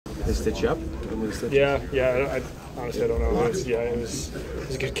they stitch you up? I honestly I don't know. It was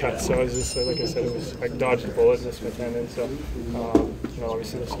a good cut. So it was just like I said, it was like dodged a bullet and missed my tendon. So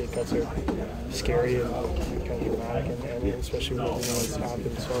obviously the skate cuts are scary and kind of dramatic, and especially when it's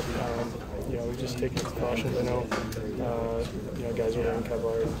happened. So we've just taken precautions. I know guys are wearing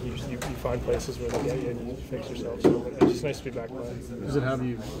Kevlar. You find places where they get you and you fix yourself. So it's just nice to be back playing. Does it have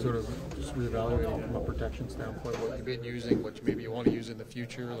you sort of just reevaluating from a protection standpoint what you've been using, what maybe you want to use in the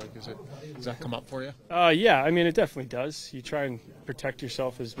future? Like, does that come up for you? Yeah, I mean, it definitely does. You try and protect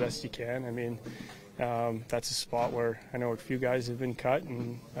yourself as best you can. I mean, that's a spot where I know a few guys have been cut,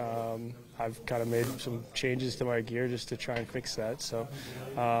 and I've kind of made some changes to my gear just to try and fix that. So,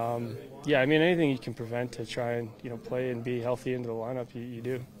 I mean, anything you can prevent to try and play and be healthy into the lineup, you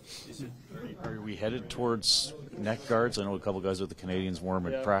do. Are we headed towards neck guards? I know a couple guys with the Canadians wore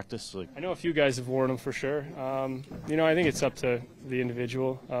them in practice. I know a few guys have worn them for sure. I think it's up to the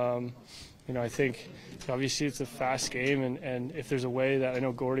individual. I think obviously it's a fast game, and if there's a way that I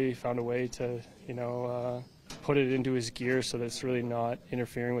know Gordy found a way to, put it into his gear so that it's really not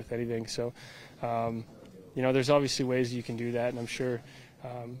interfering with anything. So, there's obviously ways you can do that, and I'm sure.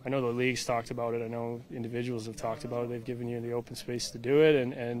 I know the league's talked about it. I know individuals have talked about it. They've given you the open space to do it,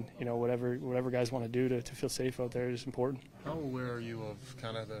 and whatever guys want to do to feel safe out there is important. How aware are you of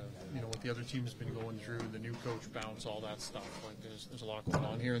kind of the what the other team's been going through, the new coach bounce, all that stuff? Like there's a lot going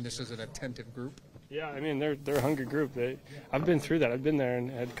on here, and this is an attentive group. Yeah, I mean they're a hungry group. I've been through that. I've been there and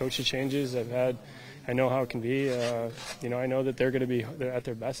had coaching changes. I know how it can be. I know that they're going to be at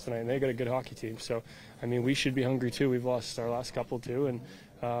their best tonight, and they got a good hockey team. So, I mean, we should be hungry too. We've lost our last couple too, and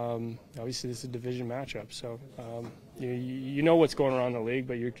obviously this is a division matchup. So, you know what's going around in the league,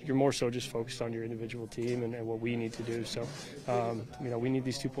 but you're more so just focused on your individual team and what we need to do. So, we need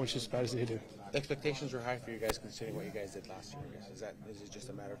these 2 points just as bad as they do. The expectations were high for you guys considering what you guys did last year. I guess is it just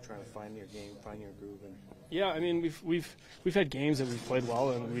a matter of trying to find your game, find your groove? Yeah, I mean we've had games that we've played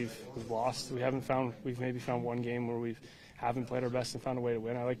well and we've lost. We've maybe found one game where we haven't played our best and found a way to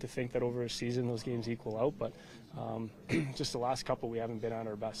win. I like to think that over a season those games equal out, but just the last couple we haven't been at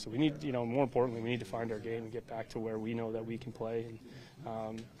our best. So we need, more importantly, we need to find our game and get back to where we know that we can play.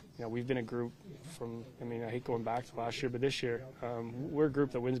 And we've been a group from. I mean, I hate going back to last year, but this year we're a group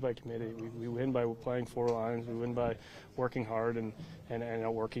that wins by committee. We win by playing 4 lines. We win by working hard and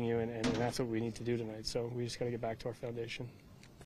outworking you, and that's what we need to do tonight. So we just got to get back to our foundation.